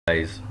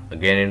Guys,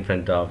 again in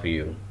front of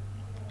you.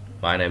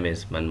 My name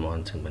is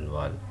Manmohan Singh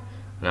Manwal,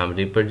 and I'm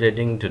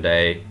representing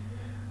today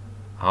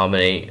how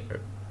many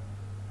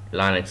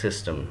Linux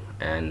system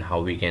and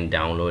how we can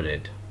download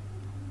it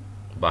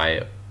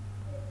by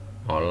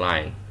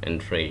online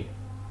and free.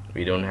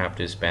 We don't have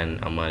to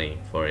spend our money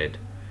for it.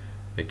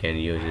 We can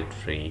use it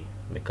free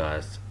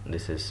because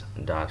this is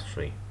DOS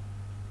free.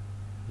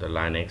 The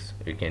Linux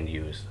we can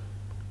use.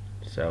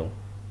 So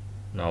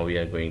now we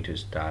are going to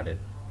start it.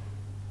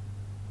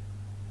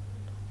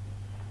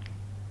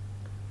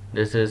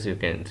 This is, you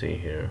can see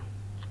here,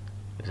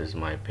 this is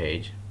my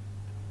page.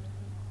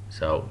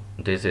 So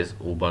this is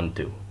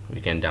Ubuntu. We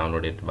can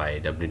download it by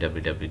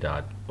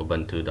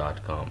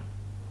www.ubuntu.com.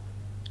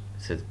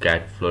 This is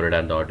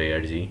getflorida.org.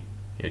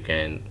 You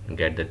can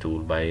get the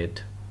tool by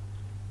it.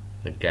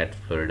 The Get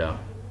Florida.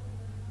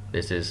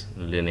 This is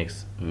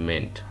Linux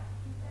Mint,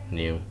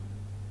 new,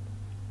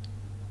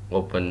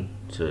 open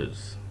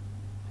source,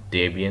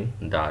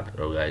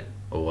 Debian.org.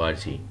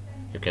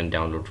 You can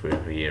download for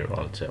here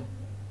also.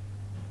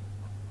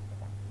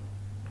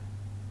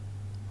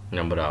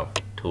 Number of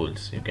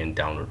tools you can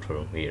download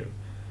from here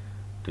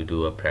to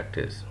do a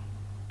practice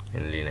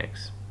in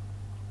Linux.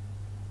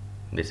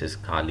 This is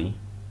Kali.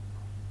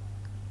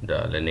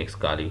 The Linux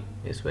Kali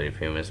is very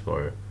famous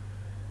for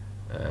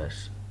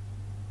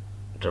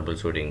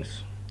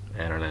troubleshootings,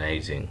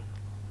 analyzing,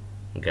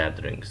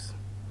 gatherings,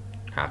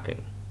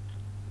 hacking.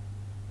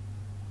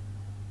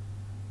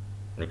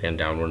 You can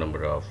download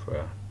number of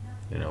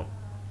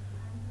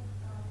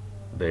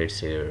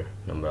bits here,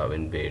 number of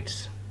in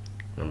bits,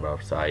 number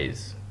of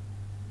size,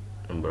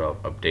 number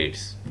of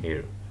updates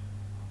here.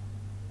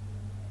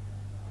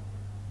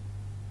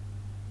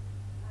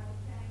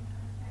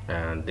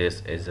 And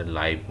this is a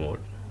live mode.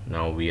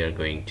 Now we are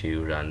going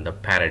to run the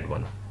parrot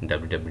one,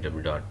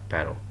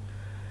 www.parrot.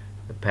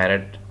 The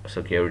parrot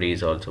security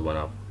is also one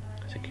of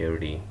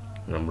security.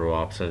 Number of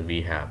options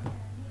we have.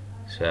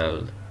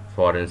 So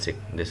forensic,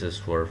 this is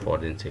for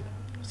forensic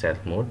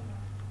stealth mode,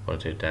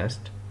 forensic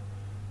test.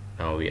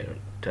 Now we are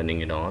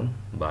turning it on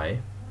by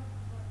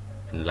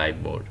in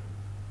live mode.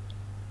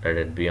 Let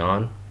it be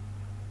on.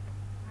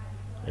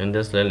 In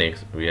this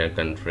Linux we are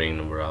configuring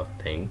number of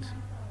things.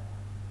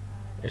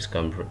 It's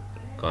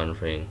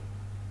configuring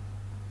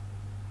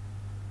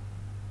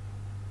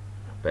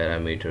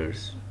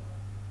parameters,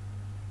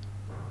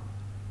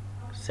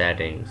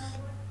 settings.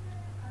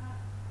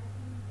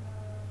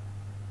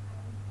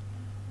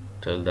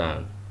 Till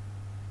then,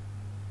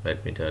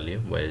 let me tell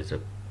you where is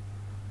the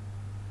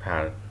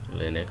parrot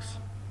Linux.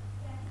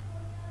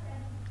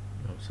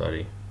 I'm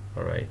sorry.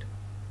 Alright,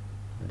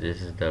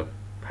 this is the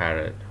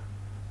parrot.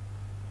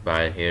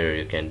 By here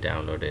you can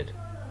download it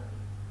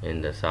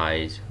in the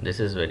size. This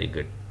is very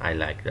good, I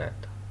like that.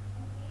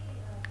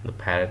 The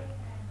parrot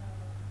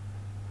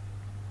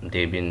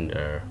Debian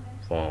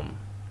form.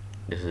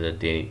 This is a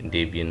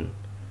Debian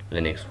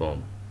Linux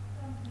form,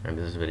 and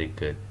this is very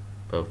good,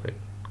 perfect,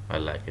 I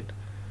like it.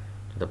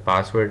 The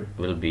password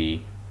will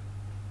be,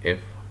 if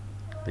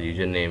the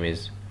username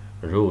is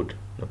root,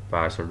 the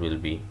password will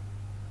be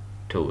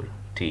toor,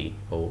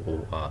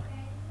 T-O-O-R,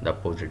 the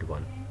opposite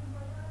one.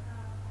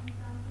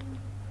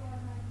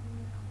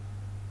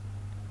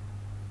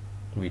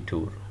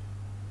 Tour.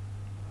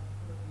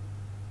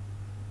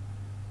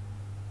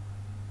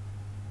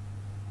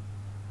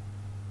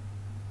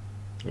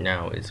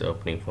 Now it's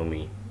opening for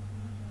me,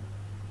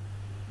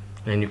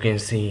 and you can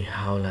see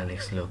how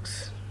Linux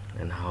looks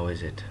and how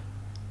is it.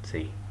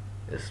 See,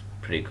 it's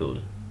pretty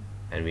cool,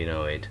 and we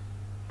know it.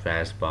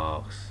 Trash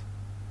box,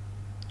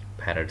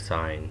 parrot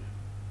sign,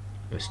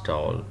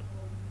 install,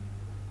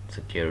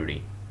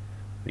 security.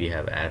 We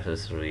have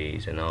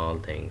accessories and all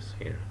things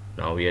here.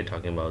 Now we are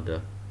talking about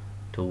the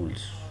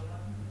tools.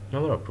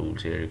 Number of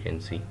tools here you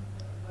can see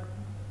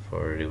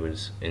for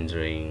reverse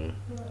engineering,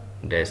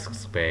 disk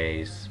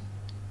space,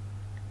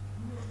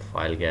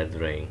 file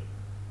gathering.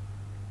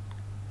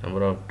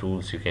 Number of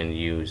tools you can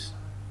use.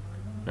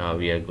 Now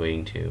we are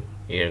going to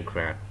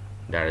aircraft,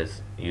 that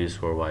is used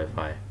for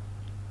Wi-Fi,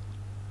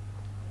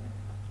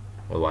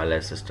 a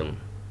wireless system,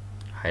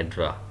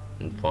 Hydra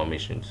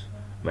informations,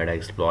 meta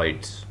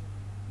exploits.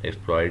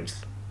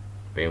 Exploits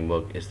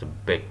framework is the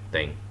big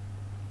thing,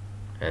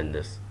 and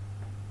this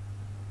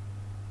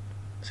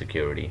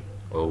security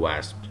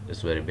OWASP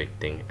is very big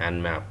thing.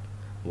 Nmap,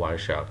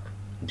 Wireshark,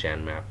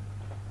 Janmap,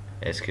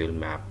 SQL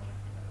map.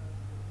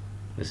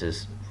 This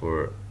is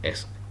for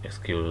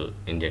SQL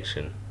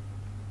injection.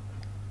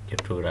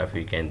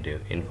 Cryptography can do.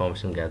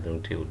 Information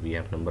gathering tool. We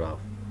have number of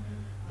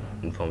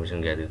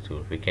information gathering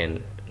tool. We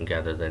can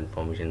gather the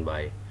information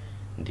by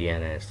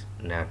DNS,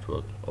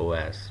 network,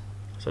 OS,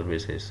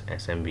 services,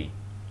 SMB.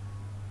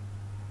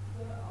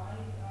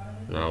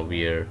 Now we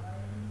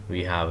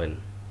have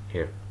in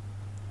here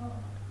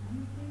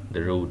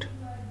the root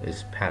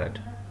is parrot.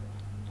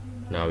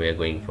 Now we are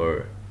going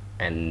for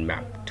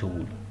Nmap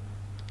tool.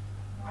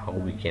 How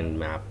we can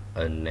map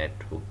a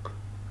network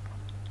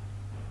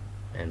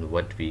and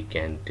what we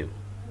can do.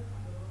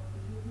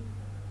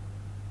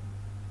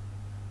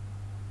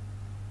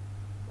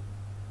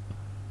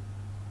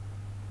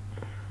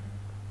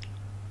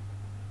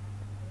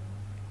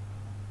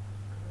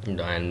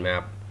 the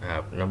nmap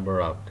have number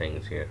of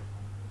things here.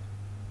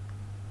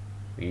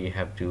 We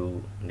have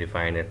to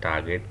define a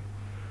target,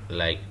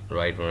 like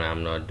right now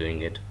I'm not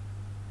doing it,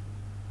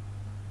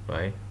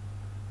 right?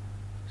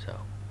 So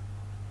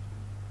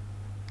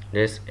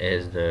this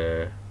is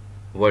the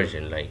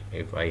version. Like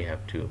if I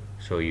have to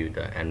show you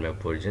the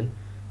nmap version,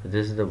 so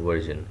this is the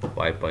version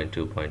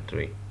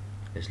 5.2.3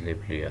 is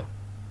liblia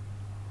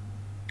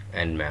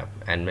nmap.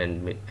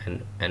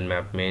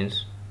 Nmap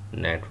means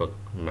network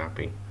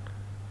mapping.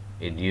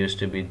 It used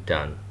to be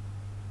done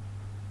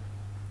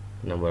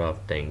number of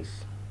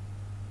things: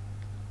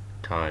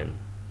 time,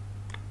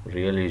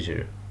 real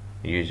user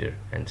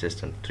and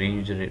system. 3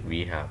 users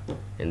we have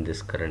in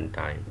this current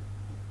time.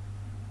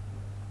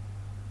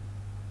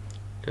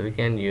 So we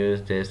can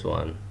use this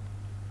one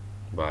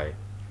by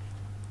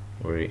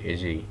very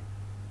easy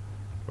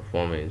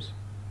performance.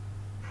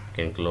 You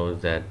can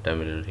close that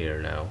terminal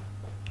here now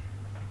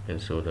and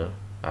show the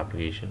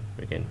application.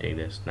 We can take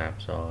the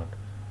snapshot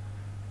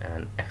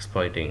and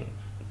exploiting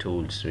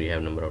tools. We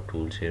have number of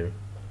tools here.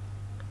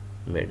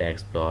 Mid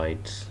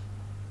exploits.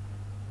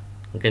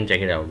 You can check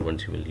it out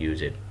once you will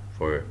use it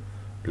for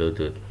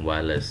Bluetooth,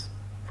 wireless,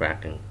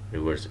 cracking,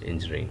 reverse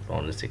engineering,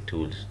 forensic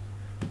tools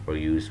for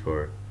use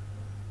for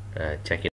checking